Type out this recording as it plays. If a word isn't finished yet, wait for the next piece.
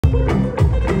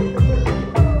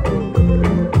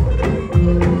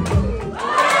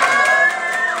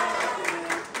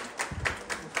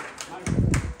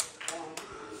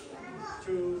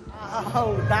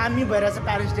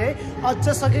parents day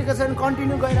अझ सकेको छैन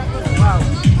कन्टिन्यू गरिरहेको छ वाउ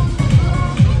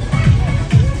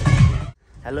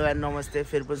हेलो एन्ड नमस्ते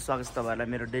फेरि पनि स्वागत छ तपाईँहरूलाई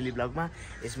मेरो डेली ब्लगमा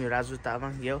यसमा राजु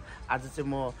तामाङ यो आज चाहिँ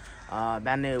म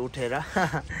बिहानै उठेर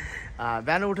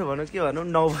बिहान उठ्यो भनौँ के भनौँ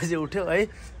 9 बजे उठ्यो है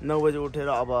 9 बजे उठेर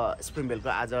अब स्प्रिङभेलको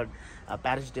आज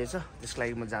प्यारेन्ट्स डे छ त्यसको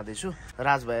लागि म जाँदैछु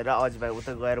राज भाइ र अज भाइ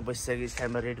उता गएर बसिसक्यो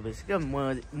स्ट्यान्डमा रेडी भइसक्यो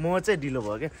म चाहिँ ढिलो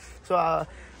भयो क्या सो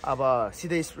अब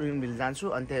सिधै स्प्रिङभेल जान्छु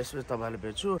अनि त्यसपछि तपाईँहरूलाई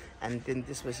भेट्छु अनि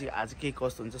त्यसपछि आज के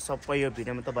कस्तो हुन्छ सबै यो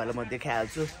भिडियोमा तपाईँहरूलाई म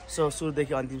देखाइहाल्छु सो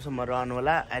सुरुदेखि अन्तिमसम्म रहनु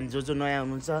होला एन्ड जो नयाँ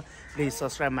हुनुहुन्छ please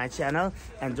subscribe my channel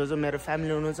and जो मेरो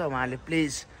फ्यामिली हुनुहुन्छ उहाँले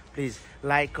प्लिज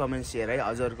लाइक कमेन्ट सेयर है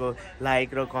हजुरको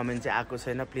लाइक र कमेन्ट चाहिँ आएको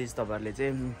छैन प्लिज तपाईँहरूले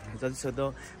चाहिँ जतिसक्दो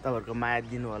तपाईँहरूको माया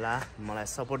दिनु होला मलाई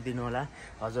सपोर्ट दिनु होला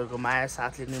हजुरको माया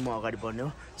साथले नै म अगाडि बढ्ने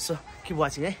हो सो किप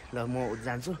वाचिङ है ल म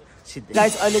जान्छु सिधै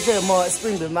गाइस अहिले चाहिँ म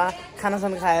स्प्रिङभेलमा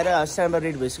खानासाना खाएर स्ट्यान्डमा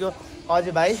रेडी भइसक्यो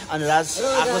अजय भाइ अनि राज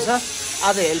आएको छ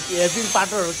आज हेल्पिङ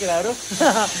पार्टनरहरू केटाहरू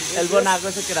हेल्प गर्न आएको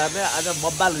छ केटाहरूले आज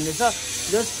बब्बाल हुनेछ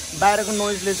जस बाहिरको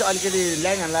नोइजले चाहिँ अलिकति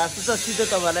ल्याङ हाल्ला जस्तो छ सिधै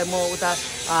तपाईँहरूलाई म उता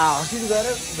हस्पिटल गएर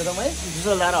भेटौँ है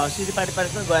जुसो लगाएर हस्पिटल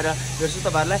पार्टीमा गएर भेट्छु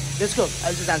तपाईँहरूलाई त्यसको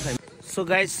अहिले चाहिँ जान्छ सो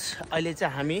गाइस अहिले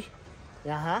चाहिँ हामी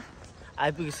यहाँ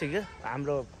आइपुगिसक्यो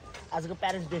हाम्रो आजको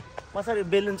प्यारेन्ट्स डे पछाडि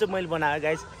बेलुन चाहिँ मैले बनाएको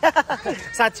गाइस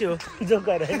साँच्ची हो जो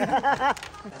गएर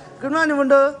गुड मर्निङ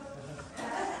मुन्डो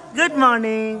गुड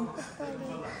मर्निङ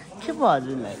के भयो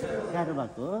हजुरलाई गाह्रो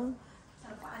भएको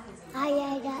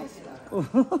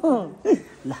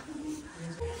ल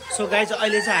सो गाइस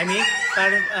अहिले चाहिँ हामी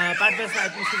पार्टीमा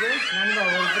आइपुगिसक्यो नानी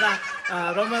बाबुहरू पुरा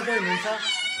रमाइलो हुनुहुन्छ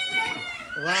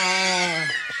वा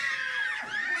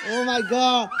ओ माई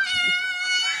गॉड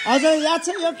हजुर याद छ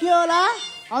यो के होला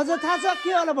हजुर थाहा छ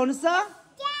के होला भन्नुहोस् त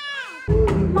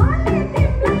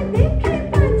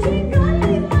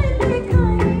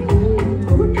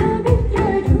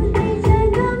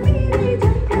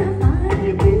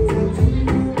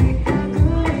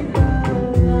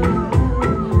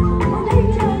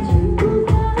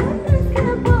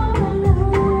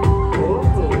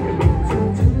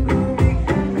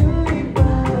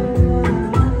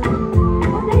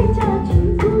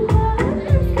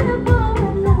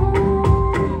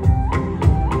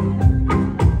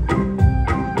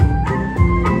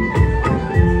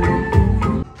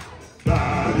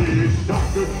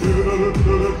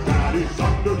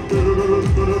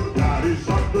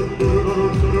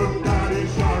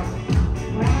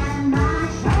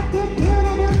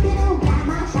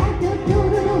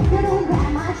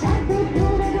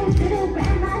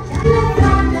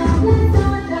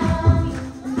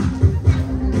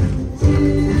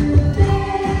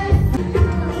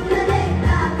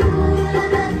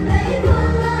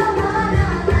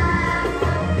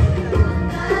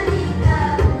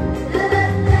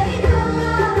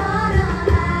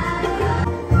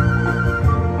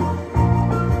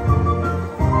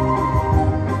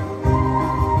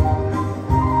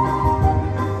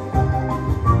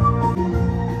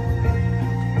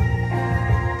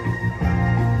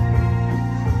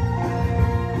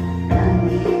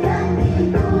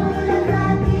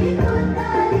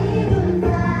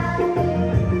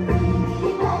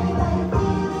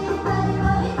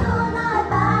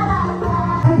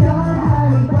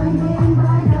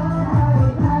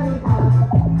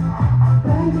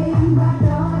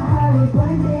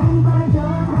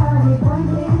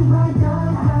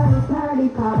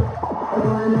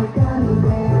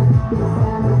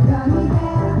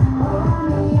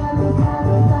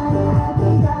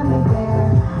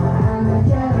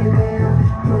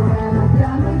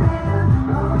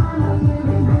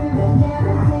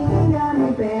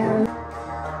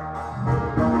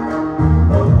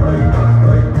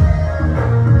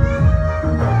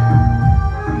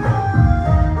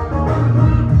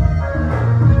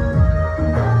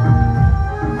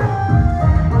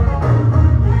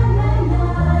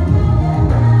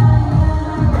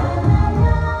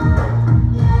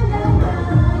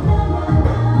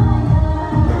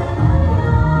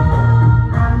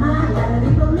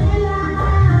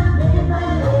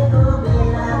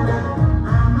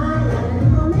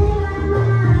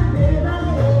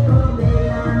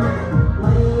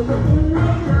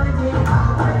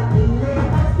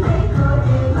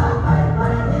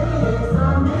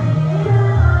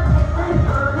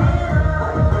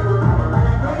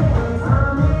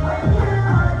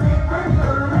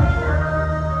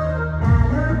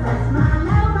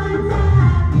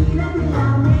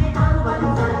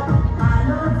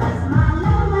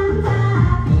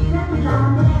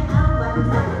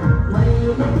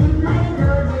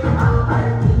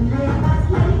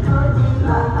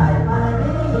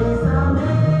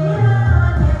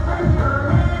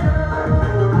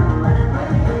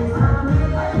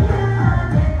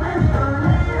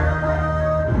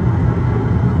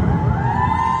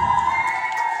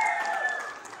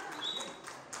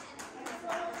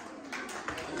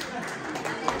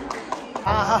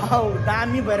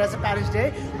दामी भइरहेछ प्यारेन्ट्स डे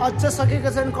अझ सकेको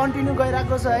छैन कन्टिन्यू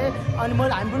गइरहेको छ है अनि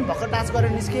मैले हामी पनि भर्खर डान्स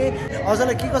गरेर निस्केँ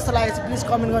हजुरलाई के कस्तो लागेको छ प्लिज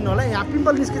कमेन्ट गर्नु होला यहाँ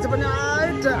पिम्पल निस्केछ भने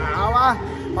हावा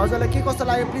हजुरलाई के कस्तो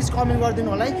लाग्यो प्लिज कमेन्ट गरिदिनु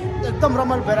होला है एकदम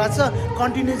रमाइलो भइरहेछ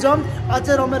कन्टिन्यू जाउँ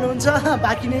अझै रमाइलो हुन्छ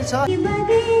बाँकी नै छ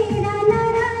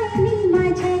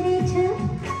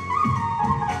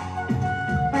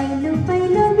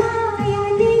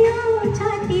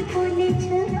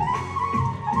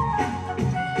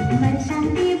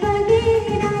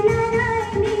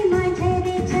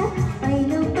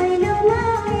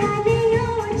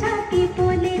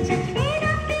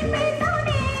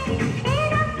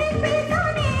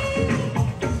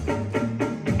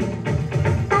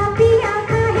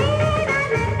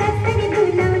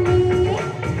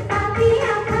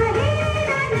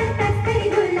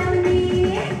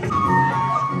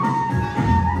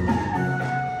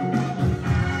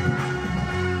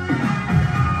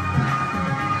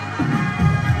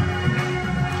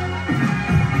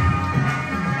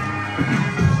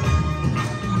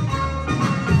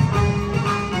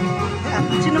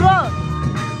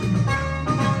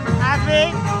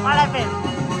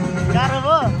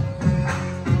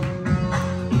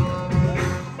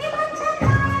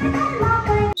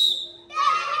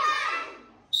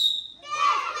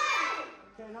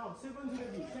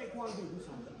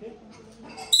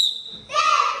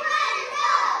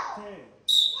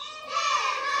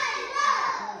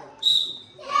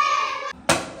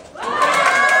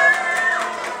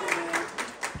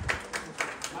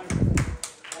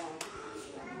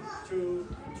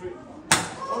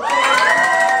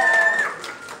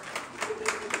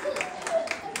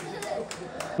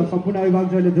सम्पूर्ण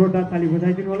अभिभावकहरूले जोरदार ताली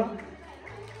बजाइदिनु होला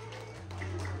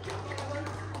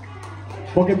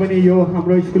पक्कै पनि यो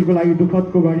हाम्रो स्कुलको लागि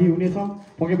दुःखदको घडी हुनेछ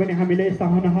पक्कै पनि हामीले यस्ता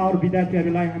होनहार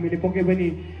विद्यार्थीहरूलाई हामीले पक्कै पनि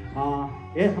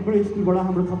हाम्रो स्कुलबाट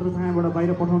हाम्रो छत्रछायाबाट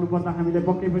बाहिर पठाउनु पर्दा हामीले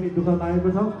पक्कै पनि दुःख लागेको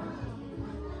छ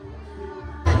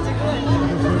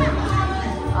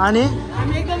अनि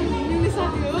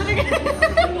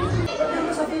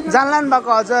जानलान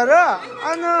भएको हजुर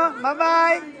अनु बाई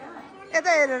बाई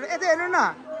यता हेर्नु न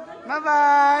बाई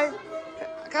बाई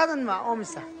कहाँ जानु भयो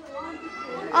ओमिसा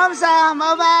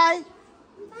बाई बाई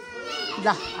ल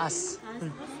हस्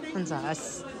हुन्छ हस्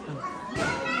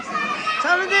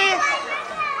समिति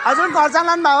हजुर घर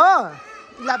जानलानु भयो हो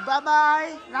ल बाई बाई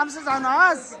राम्रोसँग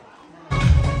जानुहोस्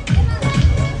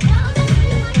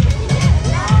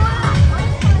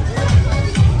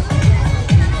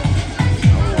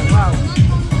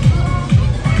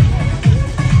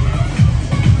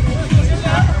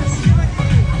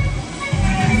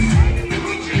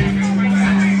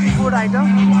item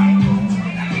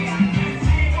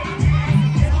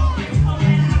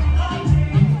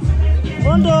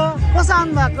Bondo, kok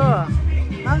sound भएको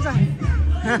Mamsa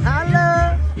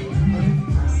Halo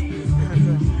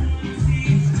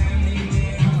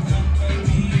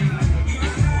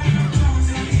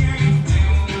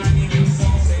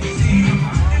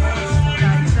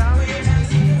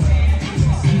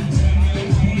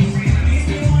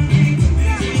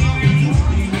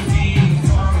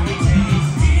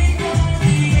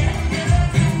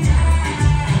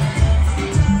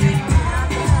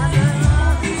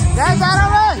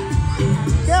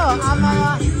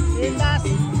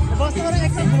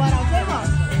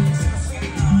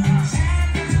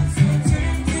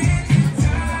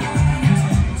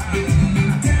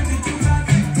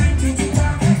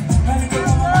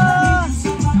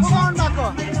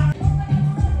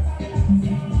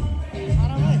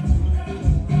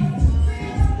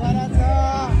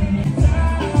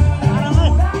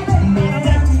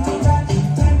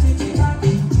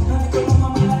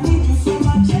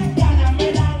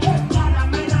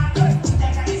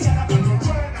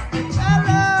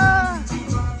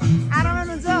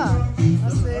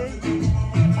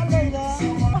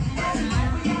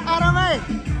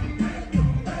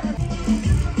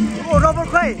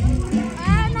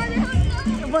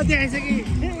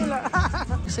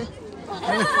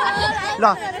ल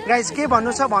गाइस के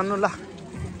भन्नु छ भन्नु ल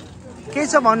के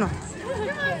छ भन्नु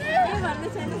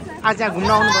आज यहाँ घुम्न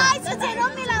आउनु भयो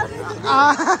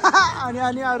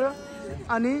अनि अरु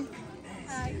अनि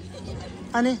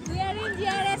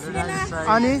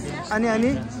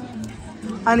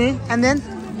and then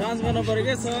डान्स गर्न पर्यो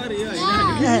के सर यो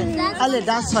हैन अहिले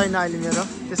डान्स छैन अहिले मेरो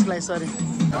त्यसको लागि सरी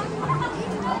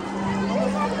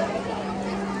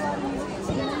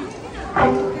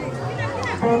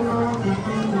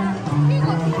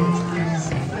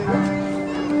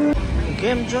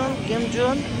गेम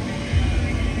जोन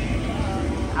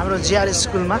हाम्रो जिआरएस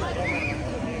स्कुलमा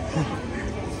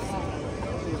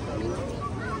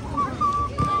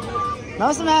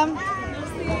नमस्ते म्याम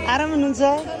आराम हुनुहुन्छ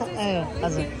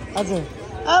हजुर हजुर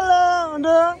हेलो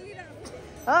हुनु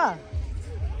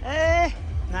ए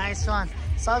नाइस वान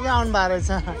सबै आउनु भएको रहेछ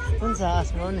हुन्छ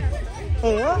हस् म नि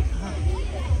ए हो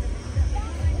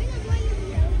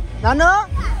नानु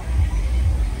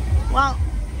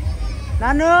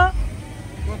नानु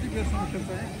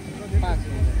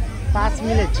 5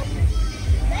 मिनट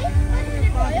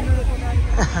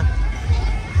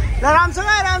ल राम्रोसँग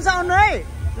आउनु है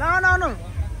ल आउनु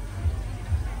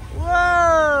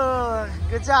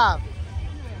गुड जब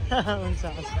हुन्छ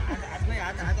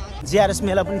जिआरएस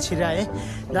मेला पनि छिराए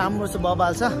राम्रो छ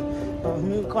बबाल छ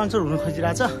कन्सर्ट हुनु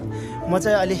खोजिरहेको छ म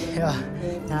चाहिँ अलि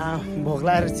भोक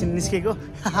लागेर निस्केको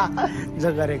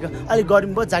जग गरेको अलिक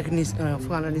गर्मी भयो ज्याकेट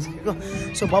फुकाउन निस्केको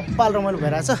सो बब्बाल रमाइलो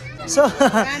भइरहेछ सो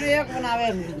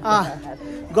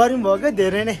गर्मी भयो क्या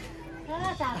धेरै नै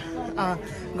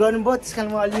गर्मी भयो त्यस कारण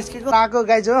म अलि निस्केको आएको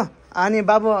गाइज हो अनि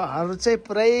बाबुहरू चाहिँ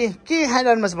पुरै के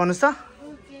खाइरहनु पर्छ भन्नुहोस् त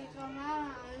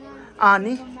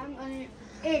अनि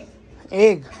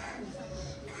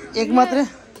एग मात्रै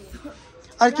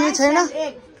अरू केही छैन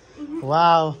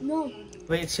वाउ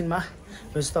एकछिनमा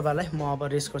हेर्छु तपाईँलाई म अब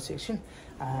रेस्ट गर्छु एकछिन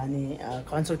अनि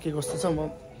कन्सर्ट के कस्तो छ म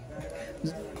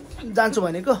जान्छु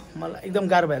भनेको मलाई एकदम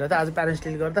गाह्रो भएर त आज प्यारेन्ट्स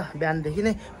डेले गर्दा बिहानदेखि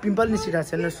नै पिम्पल निस्किरहेको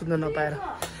छैन सुत्न नपाएर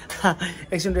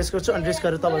एकछिन रेस्ट गर्छु अनि रेस्ट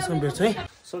गरेर तपाईँसँग भेट्छु है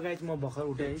सो गाइज म भर्खर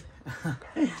उठेँ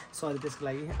है सरी त्यसको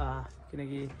लागि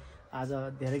किनकि आज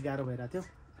धेरै गाह्रो भइरहेको थियो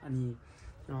अनि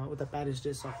उता प्यारेन्ट्स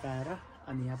डे सकाएर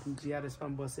अनि यहाँ पनि जिआरएसमा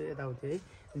बसेँ यताउति है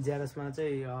जिआरएसमा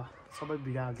चाहिँ सबै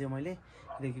भिडियो हाल्थेँ मैले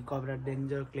किनकि कपिराइट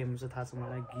डेन्जर क्लेम हुन्छ थाहा छ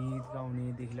मलाई गीत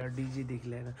गाउनेदेखि लिएर डिजेदेखि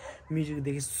लिएर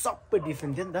म्युजिकदेखि सबै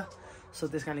डिफ्रेन्ट थियो नि त सो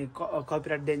त्यस कारणले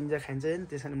कपिराइट डेन्जर खाइन्छ नि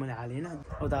त्यस कारण मैले हालेँ होइन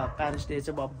उता प्यारेन्ट्स डे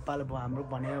चाहिँ बब्बाल भयो हाम्रो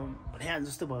भने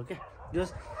जस्तो भयो क्या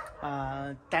जस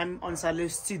टाइम अनुसारले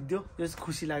सिद्धियो जस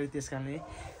खुसी लाग्यो त्यस कारणले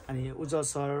अनि उज्जवल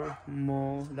सर म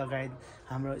लगायत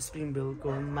हाम्रो स्प्रिङभिलको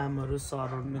म्यामहरू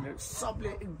सरहरू मेरो सबले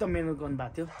एकदम मिहिनेत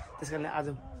गर्नुभएको थियो त्यस कारणले आज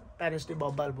प्यारेन्ट्स डे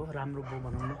बब्बाल भयो राम्रो भयो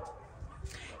भनौँ न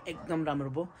एकदम राम्रो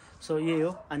भयो सो यही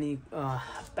हो अनि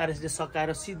प्यारेन्ट्स डे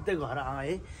सकाएर सिधै घर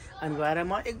आएँ अनि गएर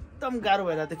म एकदम गाह्रो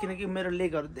भइरहेको थियो किनकि मेरो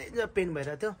लेगहरू डेन्जर पेन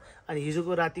भइरहेको थियो अनि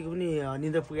हिजोको रातिको पनि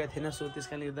निद्रा पुगेको थिएन सो त्यस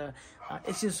कारणले गर्दा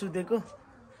एकछिन सुतेको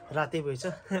रातै भएछ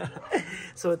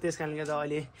सो त्यस कारणले गर्दा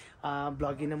अहिले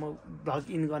भ्लग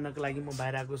इन गर्नको लागि म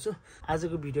बाहिर आएको छु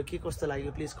आजको भिडियो के कस्तो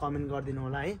लाग्यो प्लिज कमेन्ट गरिदिनु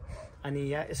होला है अनि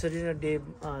यहाँ यसरी नै डे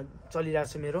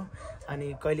चलिरहेको छ मेरो अनि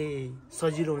कहिले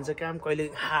सजिलो हुन्छ काम कहिले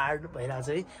हार्ड भइरहेछ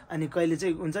है अनि कहिले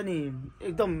चाहिँ हुन्छ नि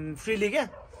एकदम फ्रिली क्या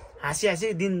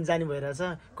हाँसी दिन जाने भइरहेछ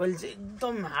कहिले चाहिँ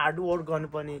एकदम हार्ड वर्क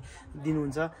गर्नुपर्ने दिन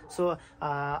हुन्छ सो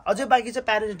अझै बाँकी छ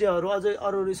प्यारेन्ट्स डेहरू अझै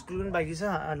अरू स्कुल पनि बाँकी छ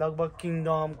लगभग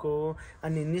किङडमको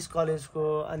अनि निस कलेजको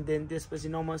अनि देन त्यसपछि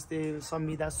नमस्ते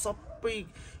संविदा सबै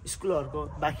स्कुलहरूको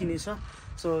बाँकी नै छ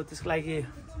सो त्यसको लागि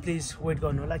प्लिज वेट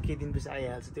गर्नु होला केही दिनपछि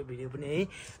आइहाल्छ त्यो भिडियो पनि है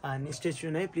अनि स्टे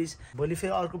ट्युन है प्लिज भोलि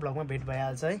फेरि अर्को भ्लगमा भेट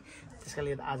भइहाल्छ है त्यसको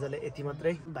लागि आजलाई यति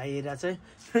मात्रै भाइ हेरिरहेछ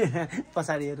है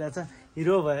पछाडि हेरिरहेछ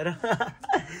हिरो भएर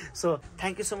so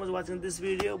thank you so much watching this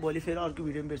video भोलि फेरि अर्को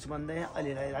भिडियोमा भेट्छु भन्दै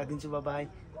अहिले राखिदिन्छु बाई